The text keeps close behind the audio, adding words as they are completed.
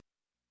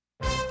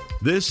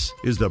This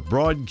is the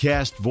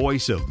broadcast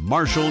voice of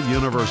Marshall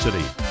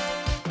University.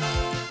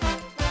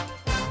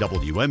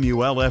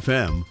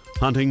 WMUL-FM,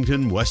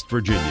 Huntington, West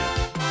Virginia.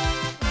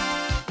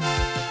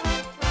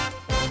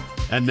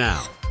 And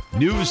now,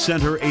 News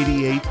Center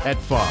 88 at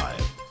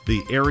 5,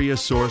 the area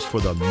source for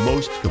the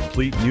most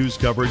complete news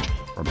coverage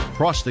from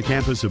across the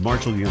campus of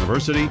Marshall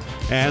University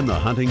and the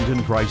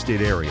Huntington Tri-State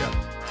area.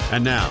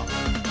 And now,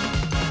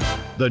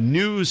 the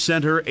News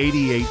Center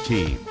 88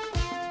 team.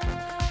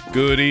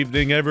 Good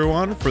evening,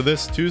 everyone, for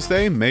this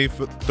Tuesday, May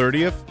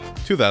 30th,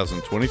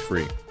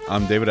 2023.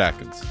 I'm David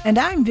Adkins. And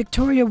I'm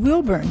Victoria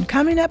Wilburn.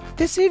 Coming up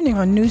this evening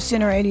on News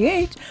Center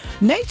 88,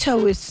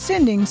 NATO is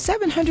sending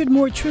 700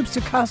 more troops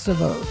to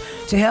Kosovo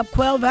to help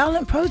quell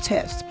violent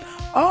protests,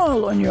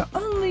 all on your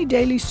only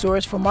daily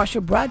source for Marshall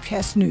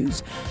Broadcast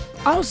News.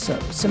 Also,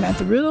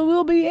 Samantha Riddle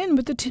will be in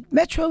with the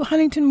Metro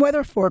Huntington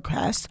weather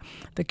forecast.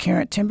 The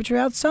current temperature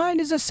outside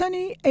is a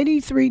sunny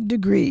 83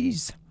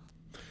 degrees.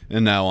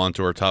 And now on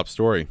to our top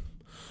story.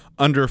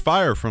 Under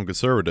fire from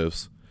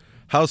conservatives,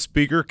 House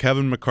Speaker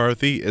Kevin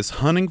McCarthy is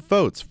hunting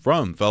votes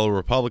from fellow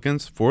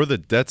Republicans for the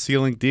debt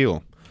ceiling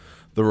deal.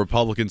 The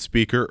Republican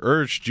speaker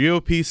urged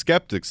GOP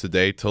skeptics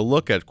today to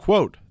look at,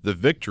 quote, the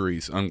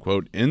victories,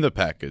 unquote, in the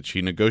package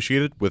he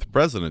negotiated with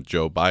President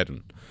Joe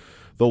Biden.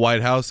 The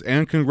White House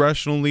and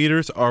congressional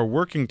leaders are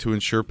working to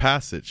ensure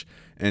passage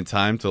in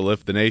time to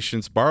lift the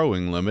nation's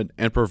borrowing limit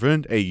and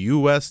prevent a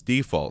U.S.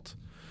 default.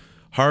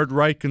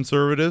 Hard-right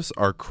conservatives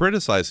are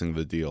criticizing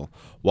the deal,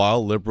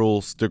 while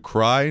liberals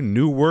decry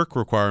new work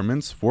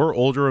requirements for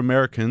older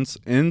Americans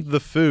in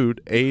the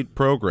food aid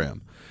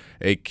program.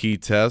 A key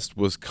test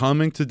was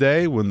coming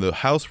today when the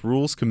House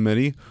Rules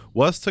Committee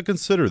was to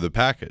consider the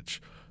package.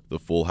 The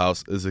full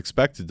House is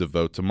expected to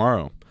vote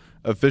tomorrow.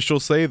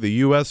 Officials say the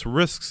U.S.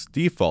 risks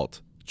default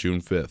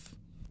June 5th.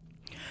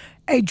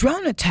 A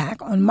drone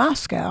attack on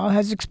Moscow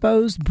has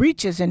exposed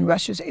breaches in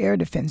Russia's air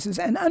defenses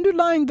and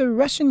underlined the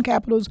Russian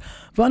capital's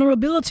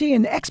vulnerability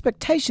and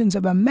expectations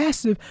of a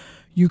massive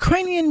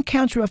Ukrainian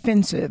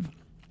counteroffensive.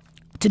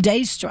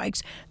 Today's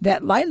strikes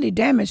that lightly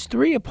damaged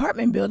 3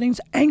 apartment buildings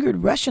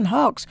angered Russian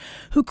hawks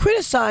who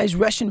criticized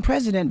Russian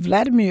President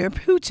Vladimir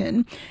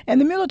Putin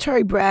and the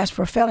military brass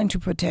for failing to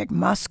protect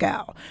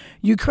Moscow.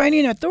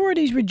 Ukrainian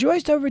authorities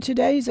rejoiced over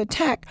today's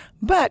attack,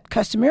 but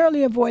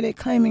customarily avoided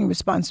claiming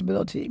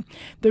responsibility.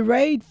 The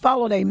raid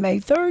followed a May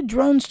 3rd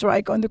drone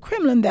strike on the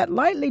Kremlin that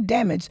lightly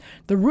damaged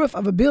the roof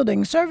of a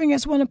building serving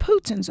as one of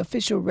Putin's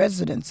official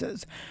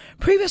residences.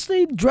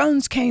 Previously,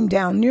 drones came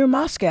down near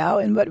Moscow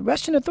in what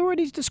Russian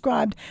authorities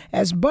described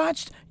as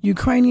botched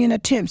Ukrainian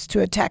attempts to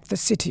attack the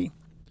city.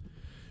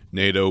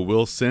 NATO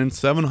will send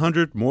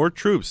 700 more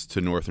troops to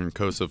northern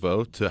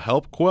Kosovo to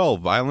help quell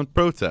violent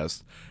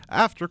protests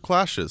after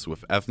clashes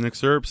with ethnic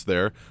Serbs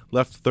there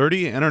left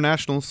 30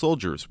 international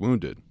soldiers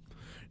wounded.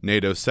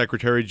 NATO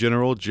Secretary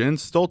General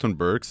Jens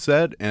Stoltenberg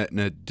said an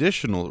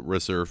additional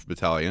reserve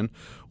battalion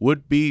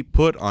would be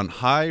put on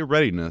high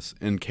readiness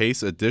in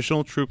case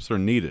additional troops are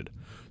needed.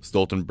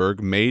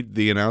 Stoltenberg made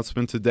the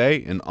announcement today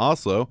in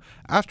Oslo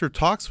after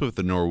talks with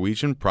the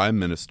Norwegian Prime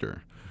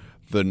Minister.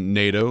 The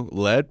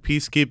NATO-led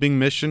peacekeeping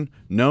mission,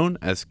 known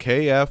as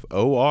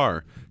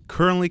KFOR,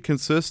 currently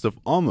consists of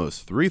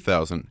almost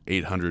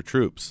 3,800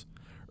 troops.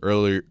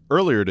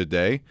 Earlier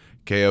today,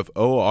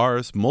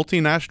 KFOR's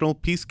multinational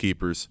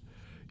peacekeepers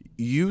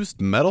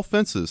used metal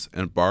fences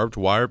and barbed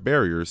wire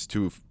barriers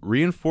to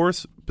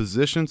reinforce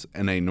positions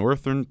in a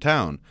northern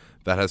town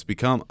that has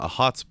become a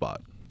hotspot.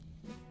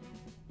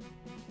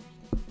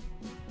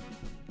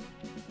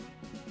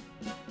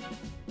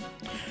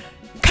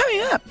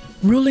 Coming up,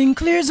 ruling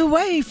clears a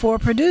way for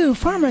Purdue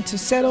Pharma to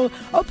settle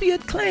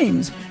opioid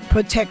claims,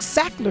 protect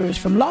Sacklers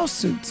from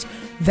lawsuits.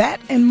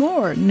 That and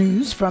more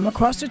news from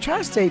across the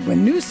tri-state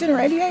when News Center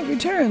 88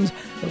 returns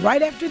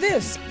right after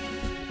this.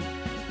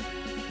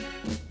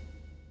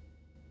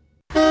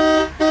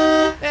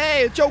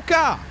 Hey, it's your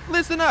car.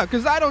 Listen up,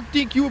 because I don't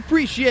think you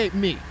appreciate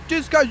me.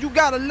 Just because you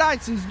got a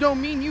license don't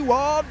mean you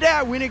all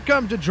there when it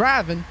comes to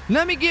driving.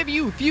 Let me give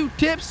you a few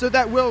tips so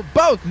that we'll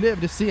both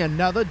live to see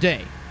another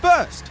day.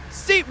 First,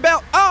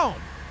 seatbelt on.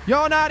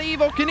 You're not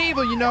Evel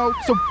Knievel, you know,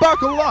 so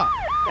buckle up.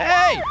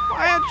 Hey,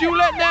 why aren't you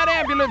letting that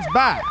ambulance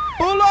by?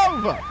 Pull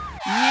over.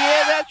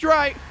 Yeah, that's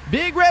right.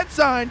 Big red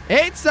sign,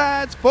 8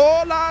 sides,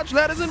 4 large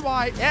letters in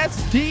white,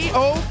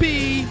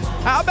 S-T-O-P.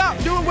 How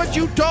about doing what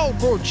you told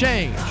for a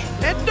change?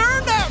 And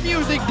turn that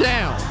music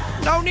down.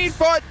 No need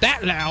for it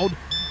that loud.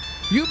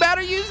 You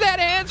better use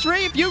that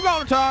hands-free if you're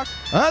gonna talk.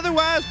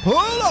 Otherwise, pull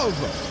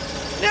over.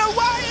 Now,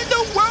 why in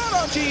the world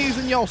aren't you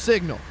using your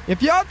signal?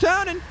 If you're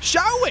turning,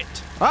 show it.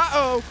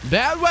 Uh-oh,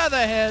 bad weather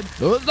ahead.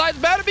 Those lights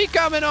better be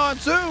coming on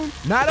soon.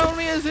 Not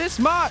only is this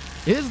smart,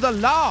 it's the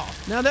law.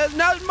 Now, there's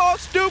nothing more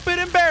stupid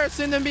and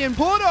embarrassing than being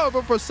pulled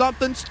over for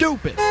something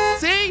stupid.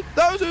 See?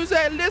 Those who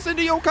say listen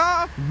to your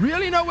car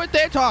really know what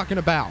they're talking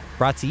about.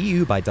 Brought to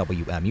you by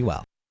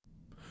WMUL.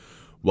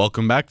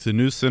 Welcome back to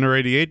News Center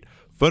 88,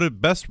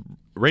 voted best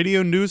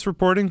radio news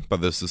reporting by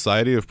the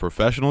Society of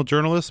Professional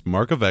Journalists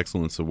Mark of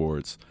Excellence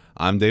Awards.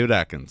 I'm David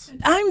Adkins.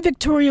 I'm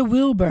Victoria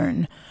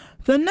Wilburn.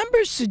 The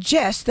numbers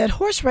suggest that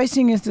horse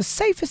racing is the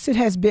safest it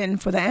has been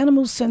for the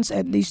animals since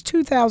at least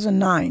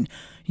 2009.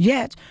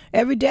 Yet,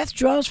 every death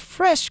draws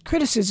fresh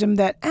criticism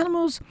that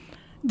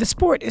the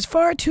sport is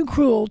far too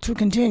cruel to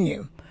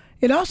continue.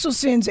 It also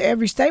sends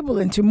every stable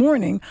into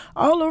mourning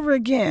all over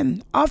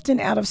again, often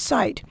out of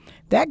sight.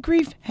 That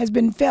grief has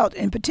been felt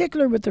in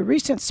particular with the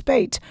recent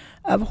spate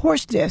of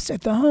horse deaths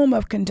at the home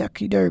of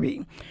Kentucky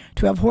Derby.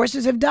 12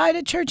 horses have died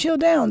at Churchill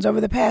Downs over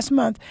the past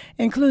month,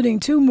 including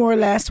 2 more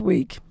last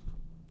week.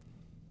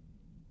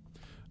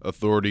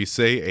 Authorities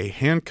say a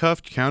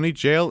handcuffed county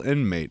jail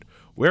inmate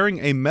wearing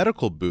a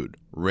medical boot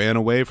ran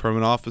away from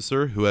an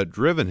officer who had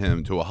driven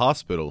him to a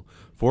hospital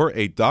for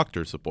a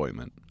doctor's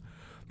appointment.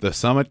 The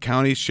Summit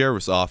County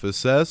Sheriff's Office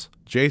says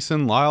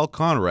Jason Lyle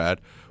Conrad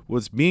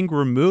was being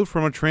removed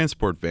from a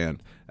transport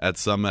van at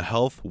Summit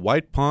Health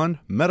White Pond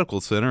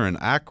Medical Center in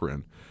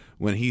Akron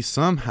when he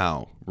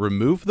somehow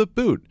removed the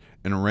boot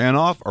and ran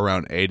off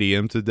around 8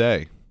 a.m.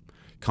 today.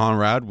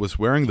 Conrad was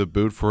wearing the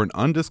boot for an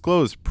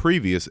undisclosed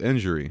previous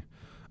injury.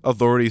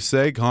 Authorities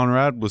say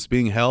Conrad was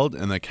being held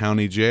in the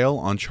county jail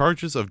on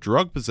charges of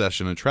drug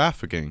possession and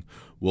trafficking,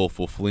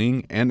 willful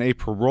fleeing, and a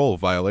parole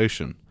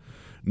violation.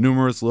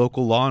 Numerous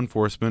local law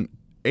enforcement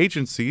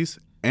agencies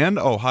and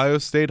Ohio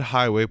State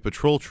Highway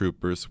Patrol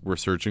troopers were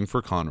searching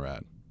for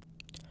Conrad.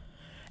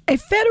 A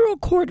federal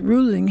court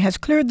ruling has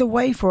cleared the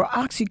way for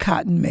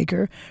OxyContin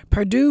maker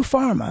Purdue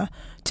Pharma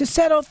to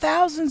settle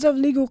thousands of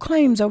legal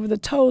claims over the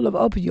toll of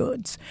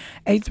opioids.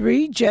 A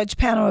 3-judge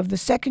panel of the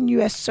Second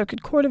U.S.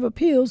 Circuit Court of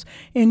Appeals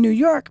in New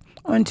York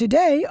on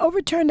today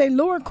overturned a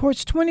lower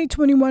court's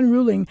 2021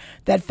 ruling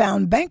that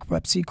found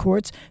bankruptcy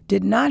courts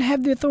did not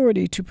have the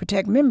authority to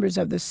protect members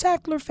of the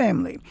Sackler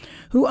family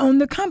who own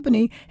the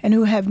company and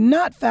who have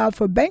not filed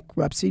for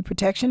bankruptcy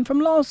protection from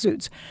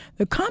lawsuits.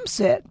 The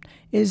concept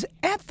is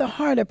at the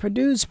heart of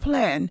Purdue's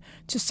plan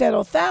to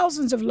settle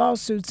thousands of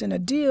lawsuits in a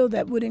deal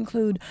that would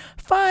include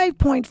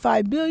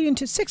 $5.5 billion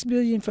to $6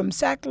 billion from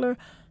Sackler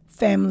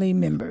family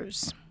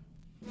members.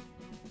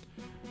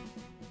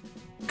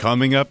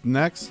 Coming up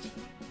next,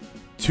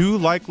 2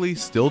 likely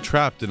still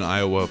trapped in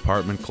Iowa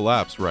apartment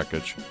collapse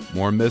wreckage.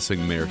 More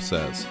missing, mayor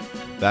says.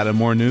 That and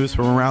more news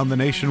from around the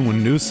nation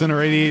when News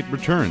Center 88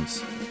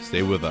 returns.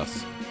 Stay with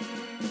us.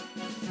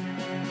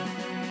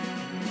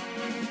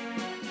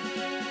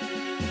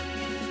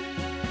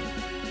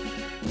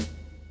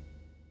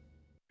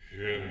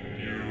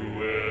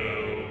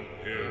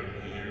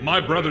 My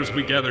brothers,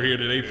 we gather here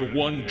today for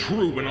one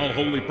true and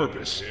all-holy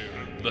purpose,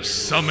 the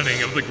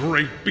summoning of the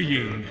great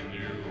being.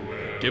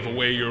 Give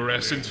away your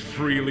essence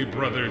freely,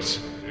 brothers.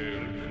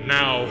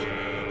 Now,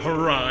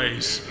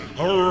 arise,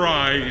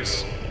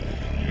 arise.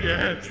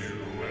 Yes,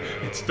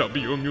 it's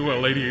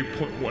WMUL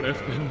 88.1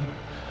 FM,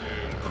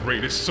 the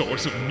greatest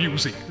source of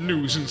music,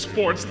 news, and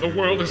sports the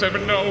world has ever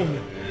known.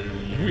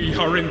 We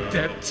are in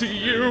debt to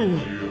you.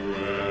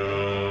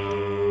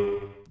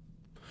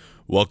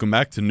 Welcome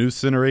back to News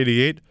Center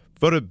 88,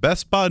 voted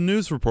Best Spot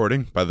News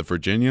reporting by the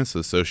Virginia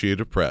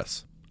Associated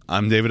Press.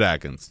 I'm David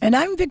Adkins. And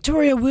I'm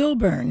Victoria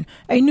Wilburn,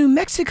 a New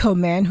Mexico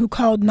man who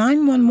called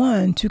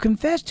 911 to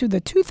confess to the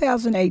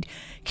 2008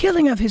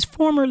 killing of his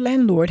former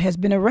landlord has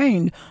been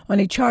arraigned on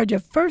a charge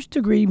of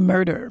first-degree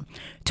murder.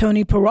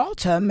 Tony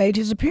Peralta made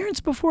his appearance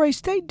before a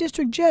state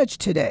district judge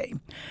today.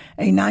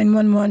 A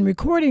 911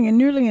 recording and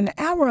nearly an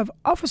hour of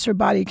officer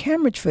body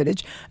camera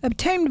footage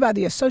obtained by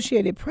the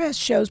Associated Press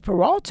shows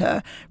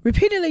Peralta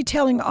repeatedly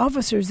telling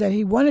officers that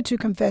he wanted to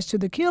confess to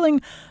the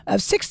killing of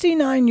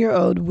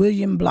 69-year-old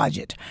William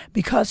Blodgett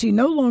because he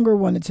no longer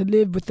wanted to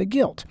live with the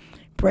guilt.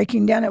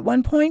 Breaking down at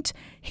one point,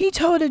 he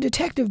told a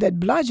detective that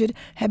Blodgett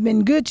had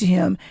been good to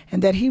him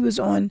and that he was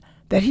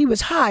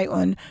high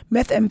on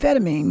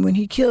methamphetamine when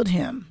he killed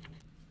him.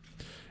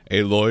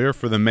 A lawyer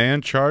for the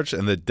man charged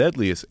in the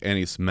deadliest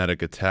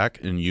anti-Semitic attack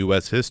in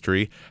U.S.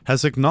 history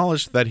has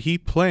acknowledged that he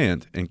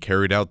planned and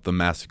carried out the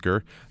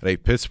massacre at a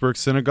Pittsburgh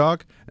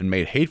synagogue and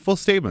made hateful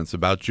statements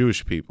about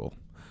Jewish people.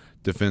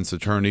 Defense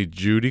attorney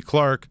Judy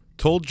Clark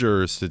told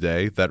jurors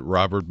today that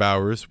Robert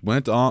Bowers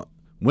went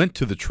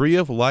to the Tree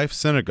of Life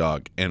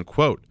synagogue and,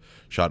 quote,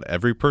 shot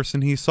every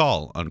person he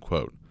saw,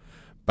 unquote.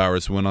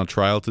 Bowers went on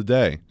trial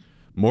today,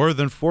 more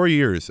than 4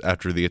 years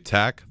after the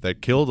attack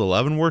that killed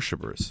 11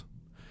 worshipers.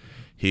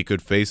 He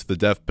could face the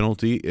death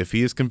penalty if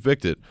he is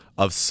convicted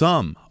of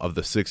some of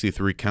the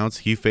 63 counts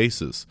he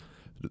faces.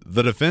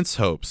 The defense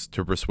hopes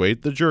to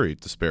persuade the jury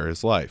to spare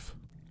his life.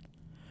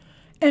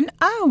 An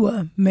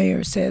Iowa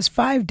mayor says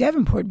 5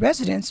 Davenport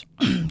residents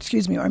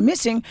are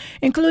missing,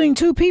 including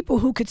 2 people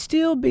who could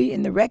still be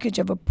in the wreckage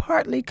of a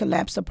partly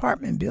collapsed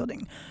apartment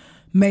building.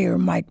 Mayor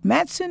Mike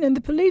Mattson and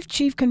the police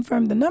chief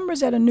confirmed the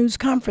numbers at a news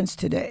conference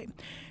today.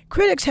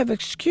 Critics have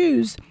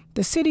accused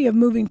the city of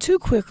moving too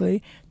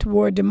quickly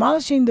toward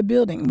demolishing the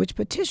building, which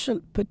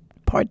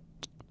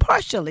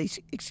partially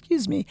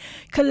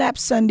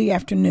collapsed Sunday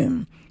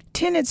afternoon.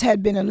 Tenants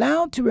had been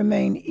allowed to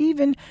remain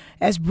even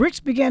as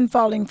bricks began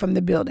falling from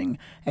the building.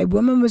 A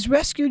woman was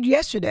rescued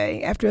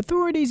yesterday after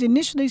authorities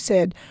initially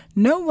said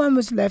no one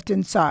was left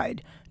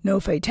inside. No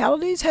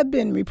fatalities have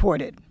been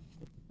reported.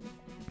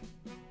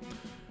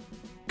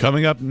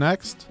 Coming up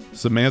next,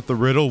 Samantha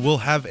Riddle will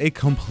have a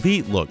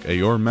complete look at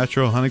your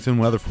Metro Huntington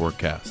weather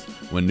forecast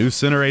when News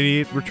Center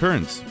 88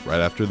 returns right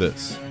after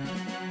this.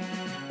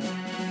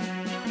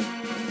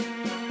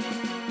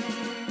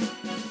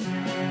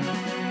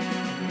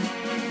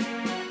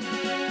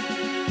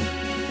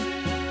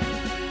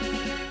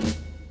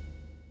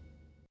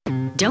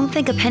 Don't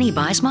think a penny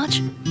buys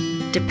much?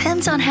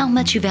 Depends on how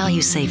much you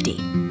value safety.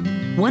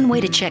 One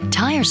way to check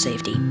tire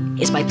safety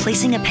is by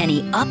placing a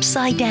penny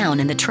upside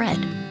down in the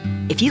tread.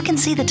 If you can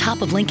see the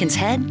top of Lincoln's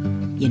head,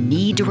 you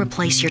need to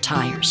replace your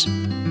tires.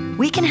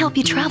 We can help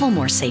you travel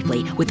more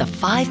safely with a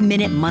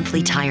 5-minute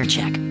monthly tire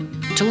check.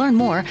 To learn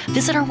more,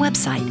 visit our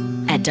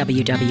website at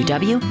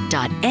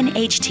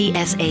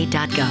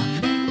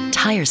www.nhtsa.gov.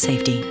 Tire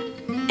safety.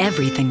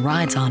 Everything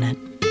rides on it.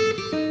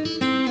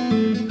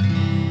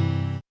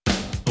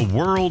 The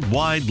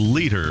worldwide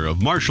leader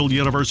of Marshall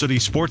University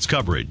sports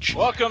coverage.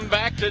 Welcome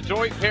back to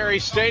Dwight Perry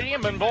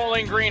Stadium in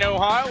Bowling Green,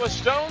 Ohio. A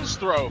stone's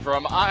throw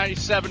from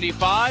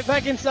I-75.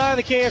 Back inside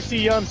the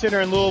KFC Yum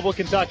Center in Louisville,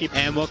 Kentucky.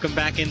 And welcome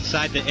back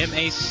inside the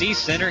MAC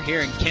Center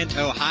here in Kent,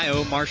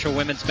 Ohio. Marshall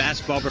women's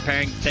basketball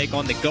preparing to take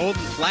on the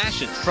Golden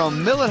Flashes.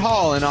 From Millet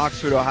Hall in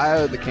Oxford,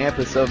 Ohio, the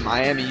campus of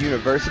Miami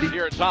University.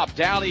 Here atop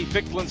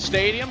Dowdy-Ficklin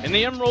Stadium in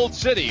the Emerald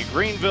City,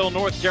 Greenville,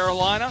 North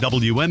Carolina.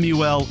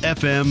 WMUL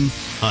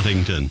FM,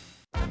 Huntington.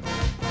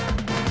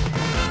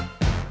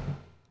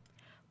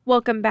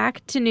 Welcome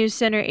back to News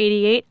Center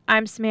 88.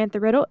 I'm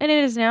Samantha Riddle, and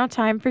it is now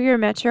time for your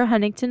Metro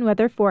Huntington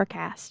weather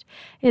forecast.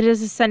 It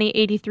is a sunny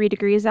 83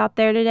 degrees out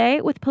there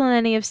today, with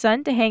plenty of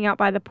sun to hang out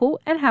by the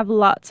pool and have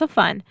lots of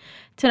fun.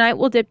 Tonight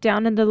we'll dip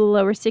down into the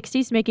lower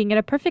 60s, making it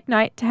a perfect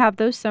night to have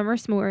those summer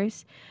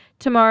s'mores.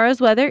 Tomorrow's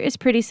weather is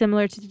pretty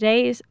similar to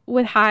today's,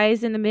 with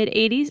highs in the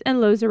mid-80s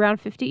and lows around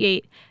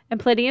 58,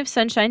 and plenty of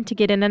sunshine to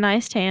get in a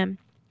nice tan.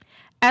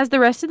 As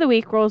the rest of the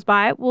week rolls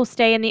by, we'll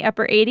stay in the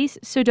upper 80s,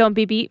 so don't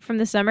be beat from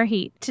the summer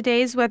heat.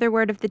 Today's weather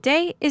word of the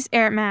day is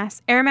air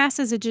mass. Air mass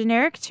is a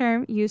generic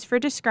term used for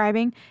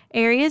describing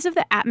areas of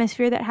the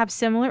atmosphere that have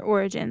similar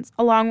origins,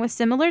 along with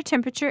similar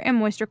temperature and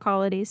moisture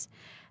qualities.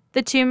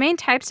 The two main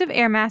types of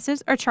air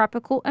masses are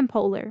tropical and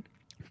polar.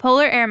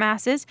 Polar air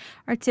masses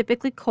are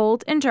typically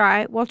cold and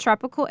dry, while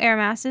tropical air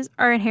masses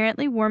are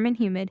inherently warm and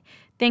humid.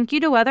 Thank you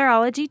to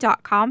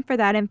weatherology.com for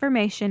that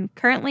information.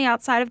 Currently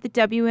outside of the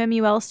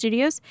WMUL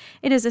studios,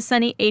 it is a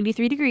sunny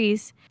 83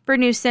 degrees. For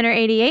News Center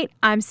 88,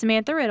 I'm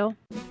Samantha Riddle.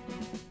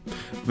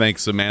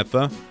 Thanks,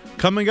 Samantha.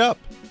 Coming up,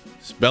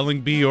 Spelling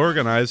Bee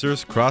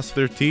organizers cross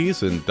their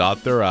T's and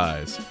dot their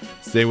I's.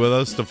 Stay with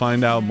us to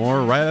find out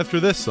more right after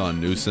this on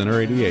News Center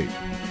 88.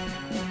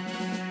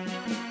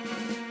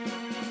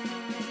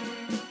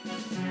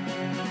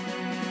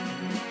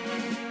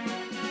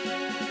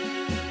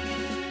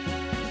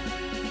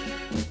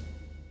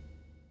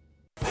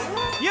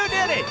 You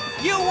did it!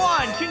 You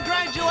won!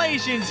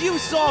 Congratulations! You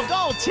solved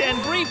all 10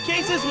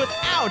 briefcases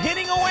without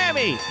hitting a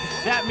whammy!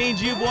 That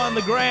means you've won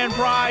the grand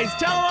prize.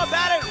 Tell them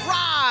about it,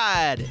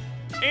 Rod!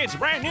 It's a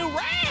brand new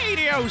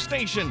radio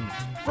station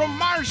from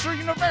Marshall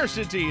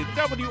University,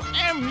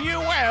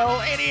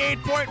 WMUL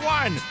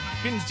 88.1.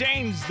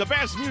 Contains the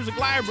best music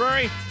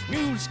library,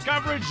 news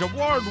coverage,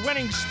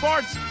 award-winning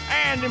sports,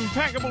 and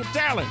impeccable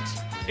talent.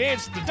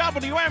 It's the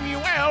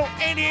WMUL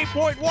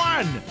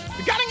 88.1,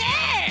 the cutting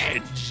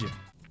edge!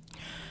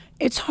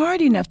 It's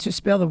hard enough to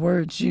spell the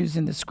words used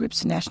in the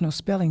Scripps National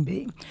Spelling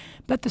Bee,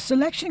 but the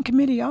selection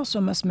committee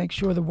also must make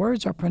sure the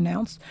words are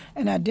pronounced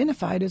and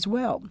identified as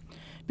well.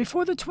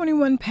 Before the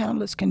 21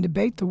 panelists can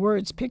debate the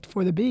words picked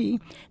for the bee,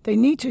 they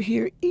need to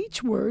hear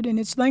each word in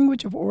its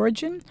language of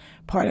origin,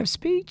 part of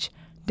speech,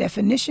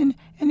 definition,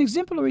 and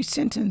exemplary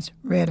sentence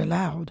read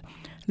aloud.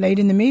 Late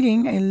in the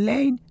meeting, a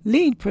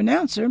lead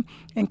pronouncer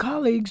and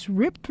colleagues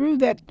ripped through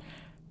that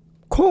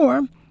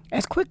core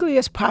as quickly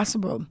as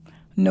possible.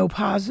 No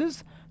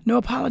pauses, no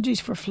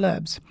apologies for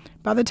flubs.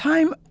 By the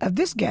time of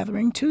this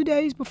gathering, 2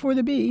 days before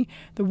the bee,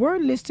 the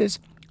word list is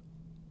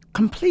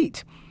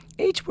complete.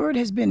 Each word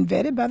has been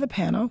vetted by the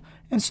panel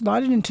and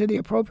slotted into the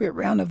appropriate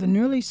round of the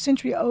nearly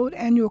century-old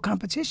annual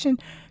competition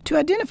to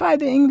identify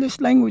the English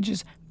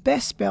language's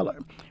best speller.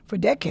 For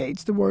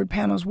decades, the word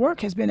panel's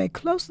work has been a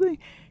closely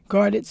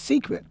guarded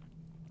secret.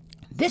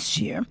 This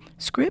year,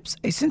 Scripps,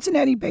 a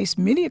Cincinnati-based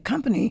media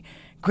company,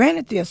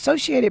 granted the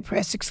Associated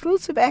Press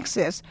exclusive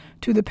access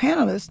to the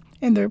panelists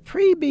in their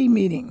pre-bee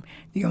meeting.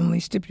 The only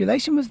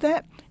stipulation was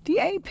that the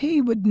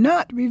AP would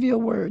not reveal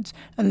words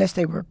unless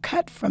they were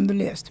cut from the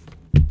list.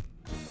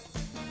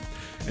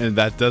 And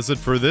that does it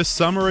for this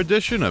summer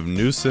edition of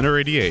News Center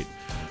 88.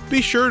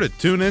 Be sure to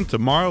tune in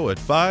tomorrow at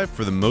 5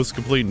 for the most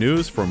complete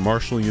news from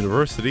Marshall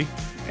University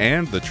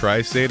and the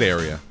tri-state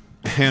area.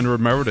 And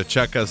remember to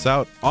check us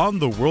out on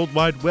the World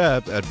Wide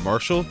Web at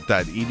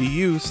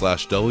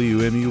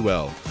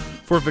marshall.edu/WMUL.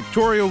 For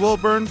Victoria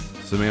Wilburn,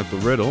 Samantha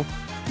Riddle,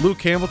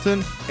 Luke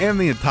Hamilton, and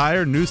the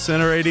entire News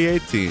Center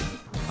 88 team,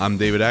 I'm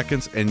David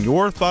Adkins, and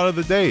your thought of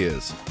the day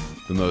is,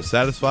 the most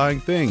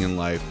satisfying thing in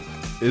life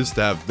is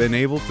to have been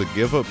able to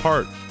give a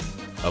part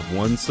of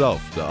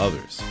oneself to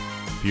others.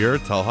 Pierre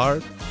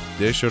Talhard,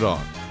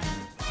 Deschaudon.